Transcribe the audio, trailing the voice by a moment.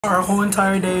Our whole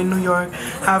entire day in New York,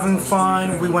 having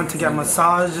fun. We went to get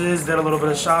massages, did a little bit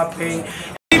of shopping.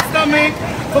 Stomach,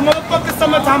 for motherfucking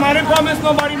summertime, I didn't promise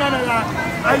nobody none of that.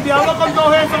 Al diablo con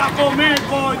todo eso, a comer,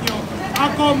 coño.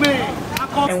 A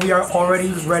comer. And we are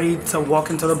already ready to walk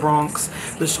into the Bronx.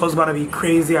 The show's about to be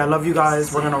crazy. I love you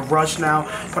guys. We're gonna rush now.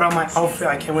 Put on my outfit.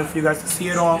 I can't wait for you guys to see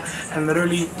it all. And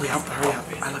literally, we have to hurry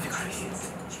up. I love you guys.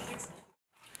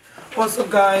 What's up,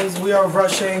 guys? We are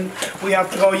rushing. We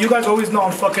have to go. You guys always know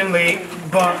I'm fucking late,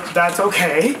 but that's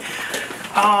okay.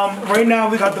 Right now,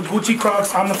 we got the Gucci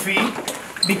Crocs on the feet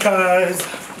because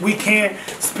we can't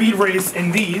speed race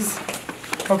in these.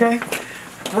 Okay?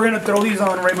 We're gonna throw these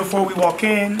on right before we walk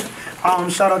in.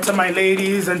 Shout out to my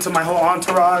ladies and to my whole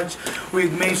entourage. We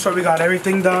made sure we got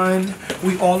everything done.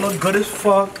 We all look good as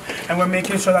fuck, and we're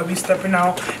making sure that we stepping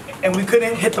out. And we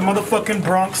couldn't hit the motherfucking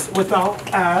Bronx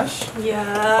without Ash.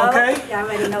 Yeah. Okay? Yeah, I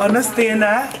already know. Understand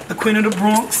that. The queen of the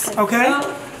Bronx. Okay?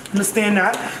 Understand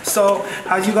that. So,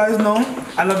 as you guys know,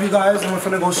 I love you guys, and we're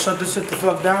finna go shut this shit the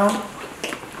fuck down.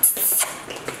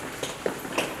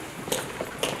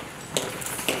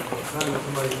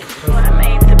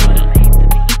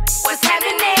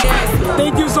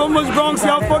 Thank you so much, Bronx.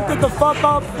 Y'all fucked it the fuck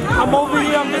up. I'm over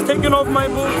here. I'm just taking off my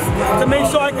boots to make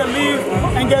sure I can leave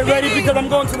and get ready because I'm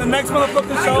going to the next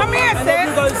motherfucking show. Come here, I love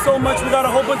you guys so much. We got a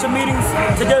whole bunch of meetings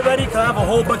to get ready because I have a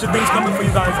whole bunch of things coming for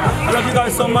you guys. I love you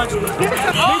guys so much.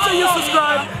 Make sure you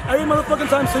subscribe every motherfucking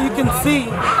time so you can see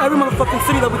every motherfucking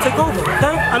city that we take over.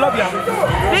 Okay? I love y'all.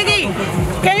 Biggie,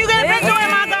 can you get a picture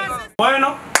with my guys?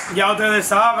 Bueno, ya ustedes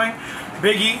saben,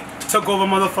 Biggie took over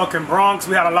motherfucking Bronx.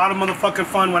 We had a lot of motherfucking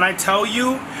fun. When I tell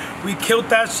you, we killed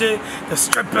that shit. The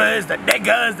strippers, the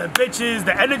niggas, the bitches,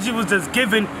 the energy was just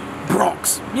giving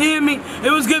Bronx. You hear me?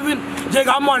 It was giving,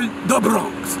 I'm on the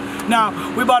Bronx. Now,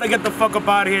 we about to get the fuck up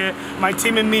out of here. My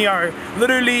team and me are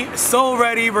literally so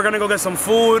ready. We're gonna go get some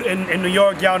food in New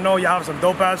York. Y'all know y'all have some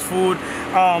dope ass food.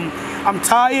 I'm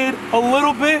tired a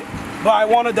little bit, but I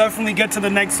want to definitely get to the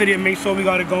next city and make sure we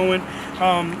got it going.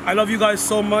 I love you guys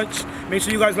so much. Make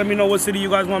sure you guys let me know what city you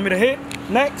guys want me to hit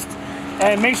next.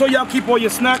 And make sure y'all keep all your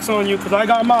snacks on you, because I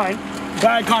got mine.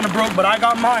 Bag kind of broke, but I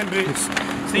got mine,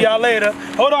 bitch. See y'all later.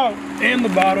 Hold on. In the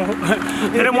bottle.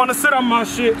 They didn't want to sit on my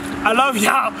shit. I love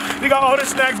y'all. We got all the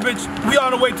snacks, bitch. We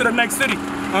on the way to the next city.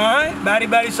 All right? Batty,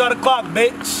 batty, shot the clock,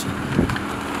 bitch.